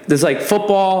there's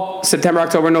football, September,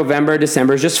 October, November,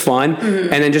 December is just fun.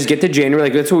 Mm-hmm. And then just get to January.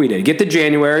 That's what we did. Get to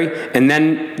January, and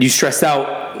then you stressed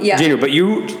out January. But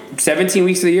 17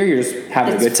 weeks of the year, you're just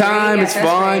having a good time. It's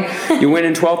fun. You win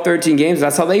in 12, 13 games.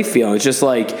 That's how they feel. It's just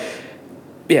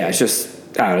it's just,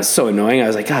 I don't know, it's so annoying. I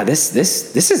was like, God, this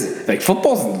is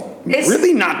football's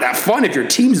really not that fun if your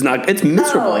team's not. It's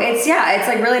miserable. Oh, it's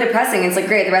really depressing. It's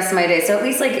great the rest of my day. So at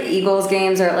least Eagles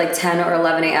games are at 10 or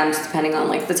 11 a.m. just depending on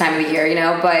the time of the year,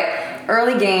 But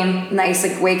early game, nice.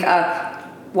 Wake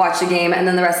up, watch the game, and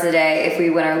then the rest of the day, if we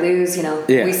win or lose,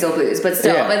 we still lose. But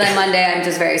still, but then Monday, I'm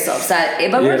just very still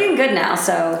upset. But we're doing good now,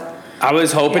 so. I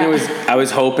was hoping it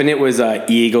was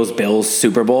Eagles Bills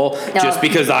Super Bowl, just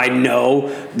because I know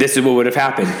this is what would have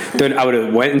happened. Then I would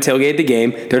have went and tailgated the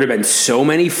game. There would have been so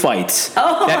many fights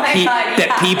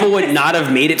that people would not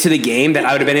have made it to the game, that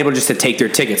I would have been able just to take their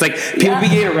tickets. People be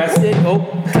getting arrested.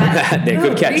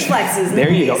 Good catch. Reflexes.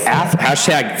 There you go.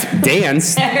 Hashtag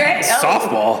dance. Right?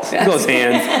 Softball. Those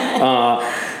hands.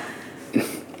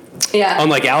 Yeah.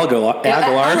 Unlike Aguilar.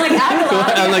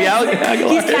 Unlike Aguilar.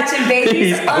 He's catching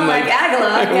babies. Unlike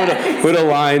Aguilar. With a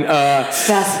line. That's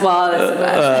the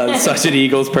best. Such an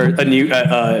Eagles a new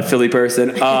Philly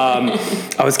person.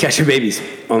 I was catching babies.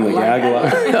 Unlike Aguilar.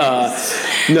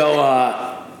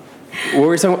 What were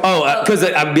we talking about? Because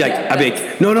I'd be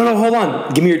like, no, hold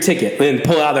on. Give me your ticket. And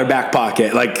pull it out of their back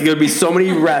pocket. There'd be so many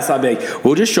arrests. I'd be like,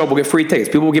 we'll just show up. We'll get free tickets.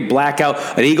 People will get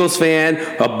blackout. An Eagles fan,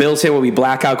 a Bills fan will be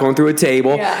blackout going through a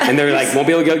table. Yeah. And they're won't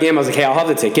be able to go to the game. I was like, hey, I'll have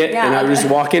the ticket. Yeah, and I would just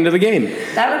walk into the game.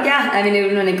 That would, I mean, it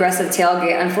would be an aggressive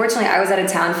tailgate. Unfortunately, I was out of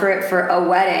town for a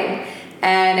wedding.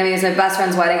 And it was my best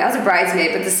friend's wedding. I was a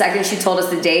bridesmaid, but the second she told us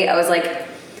the date, I was like,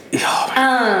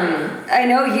 I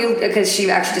know you, because she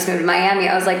actually just moved to Miami.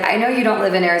 I was like, I know you don't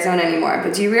live in Arizona anymore,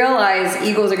 but do you realize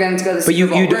Eagles are going to go to the Super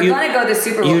Bowl? We're going to go to the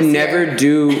Super Bowl. You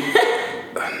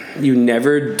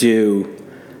never do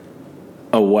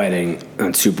a wedding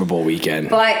on Super Bowl weekend.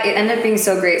 But it ended up being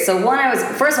so great. So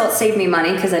first of all, it saved me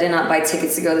money because I did not buy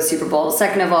tickets to go to the Super Bowl.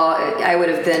 Second of all, I would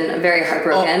have been very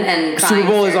heartbroken and crying. Super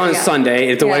Bowl is on a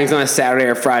Sunday. If the wedding's on a Saturday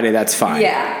or Friday, that's fine.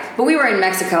 Yeah. But we were in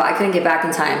Mexico. I couldn't get back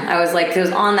in time. I was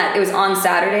it was on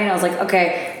Saturday, and I was like,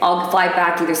 okay, I'll fly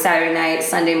back either Saturday night,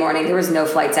 Sunday morning. There was no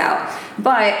flights out.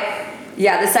 But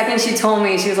the second she told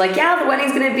me, she was like, the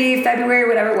wedding's going to be February,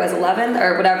 whatever it was, 11th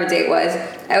or whatever date was.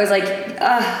 I was like,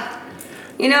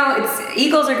 it's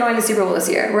Eagles are going to the Super Bowl this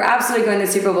year. We're absolutely going to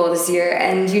the Super Bowl this year.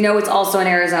 And it's also in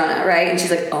Arizona, right? And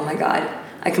she's like, oh my God,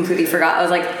 I completely forgot. I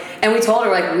was like, and we told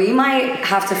her, we might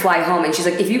have to fly home. And she's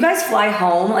like, if you guys fly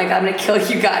home, I'm going to kill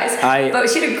you guys.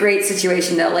 But she had a great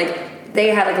situation though. They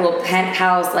had a little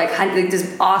penthouse,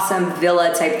 this awesome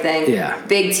villa type thing. Yeah.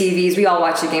 Big TVs. We all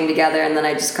watched the game together, and then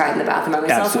I just cried in the bathroom by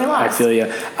myself and we lost. I feel you.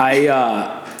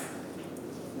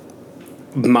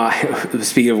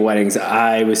 Speaking of weddings,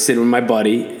 I was sitting with my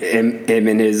buddy, him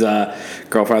and his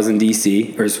girlfriend was in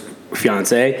DC, or his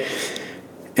fiance,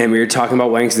 and we were talking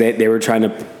about weddings. They were trying to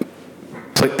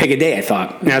pick a day, I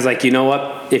thought. And I was like, you know what?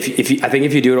 I think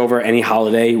if you do it over any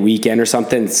holiday weekend or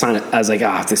something, it's not, I was like,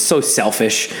 this is so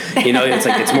selfish.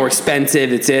 It's more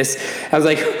expensive. It's this. I was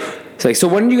like, so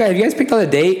when did you guys picked out a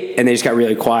date? And they just got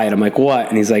really quiet. I'm like, what?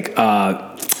 And he's like,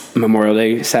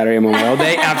 Saturday Memorial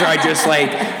Day, after I just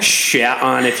like shit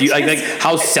on if you like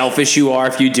how selfish you are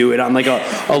if you do it on like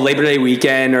a Labor Day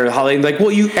weekend or a holiday. Like,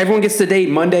 well, everyone gets the date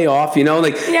Monday off, you know,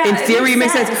 like in theory it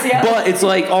makes sense, but it's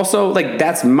like also like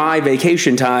that's my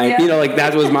vacation time, you know, like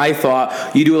that was my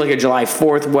thought. You do like a July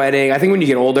 4th wedding. I think when you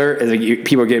get older, it's like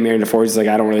people are getting married in the 40s, it's like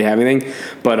I don't really have anything,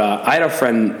 but I had a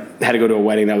friend had to go to a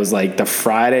wedding that was like the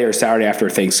Friday or Saturday after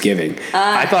Thanksgiving.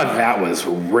 I thought that was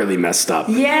really messed up.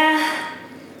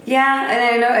 Yeah, and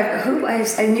I know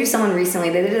I knew someone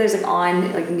recently. They did theirs like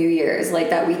on like New Year's,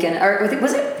 like that weekend, or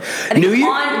was it? I think New Year.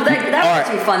 That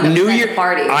was too fun. New Year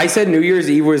party. I said New Year's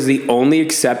Eve was the only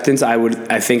acceptance I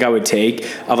think I would take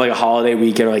of like a holiday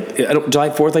weekend or like July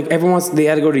 4th. Like they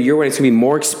had to go to your wedding. It's gonna be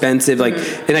more expensive. Like,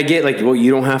 and I get like, well,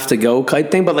 you don't have to go type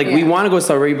thing, but like we want to go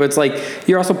celebrate. But it's like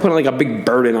you're also putting like a big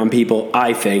burden on people.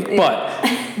 I think, but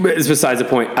it's besides the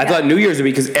point. I thought New Year's would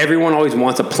be because everyone always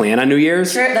wants a plan on New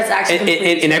Year's. Sure, that's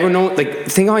actually and everyone knows, like,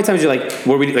 think how many times you're like,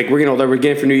 we're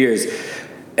getting for New Year's.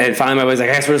 And finally my boy's like,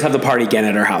 I guess we'll just have the party again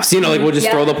at our house. You know, like we'll just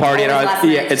throw the party at our house.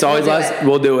 Yeah, it's always us.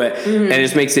 We'll do it. And it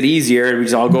just makes it easier. And we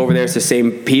just all go over there. It's the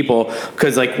same people.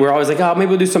 Because like we're always like, oh, maybe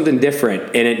we'll do something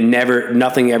different. And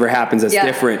nothing ever happens that's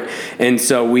different. And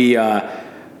so I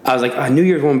was like, New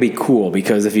Year's won't be cool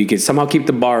because if you could somehow keep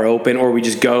the bar open, or we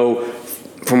just go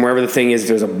from wherever the thing is, if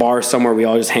there's a bar somewhere, we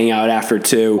all just hang out after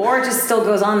 2. Or it just still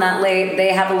goes on that late.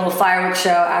 They have a little fireworks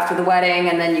show after the wedding,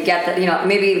 and then you get the,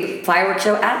 maybe fireworks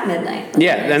show at midnight.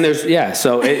 Then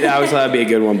so I always thought that'd be a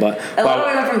good one. But I love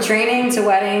we went from training to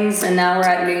weddings, and now we're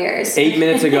at New Year's. 8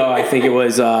 minutes ago, I think it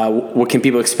was, what can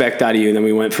people expect out of you? And then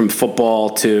we went from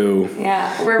football to...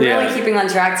 Yeah, we're really keeping on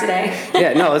track today.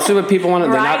 Let's do what people want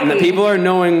to... People are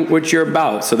knowing what you're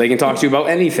about, so they can talk to you about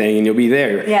anything, and you'll be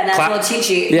there. Yeah, that's a little cheat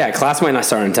sheet. Yeah, class might not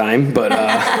start on time, but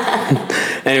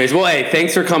anyways, well, hey,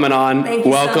 thanks for coming on. Thank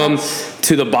you. Welcome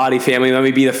to the Bodi family. Let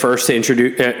me be the first to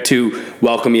introduce to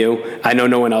welcome you. I know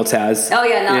no one else has. Oh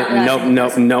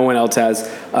yeah, no one else has.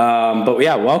 But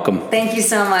yeah, welcome. Thank you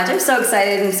so much. I'm so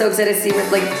excited. I'm so excited to see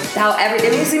how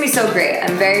everything's gonna be so great.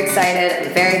 I'm very excited.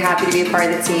 I'm very happy to be a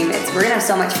part of the team. We're gonna have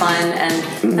so much fun.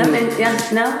 And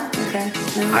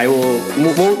I will.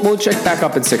 We'll check back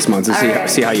up in 6 months and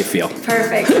see how you feel.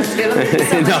 Perfect. Thank you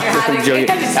so much for having me.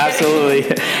 Absolutely.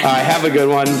 All right. Have a good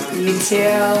one. You too.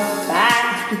 Bye.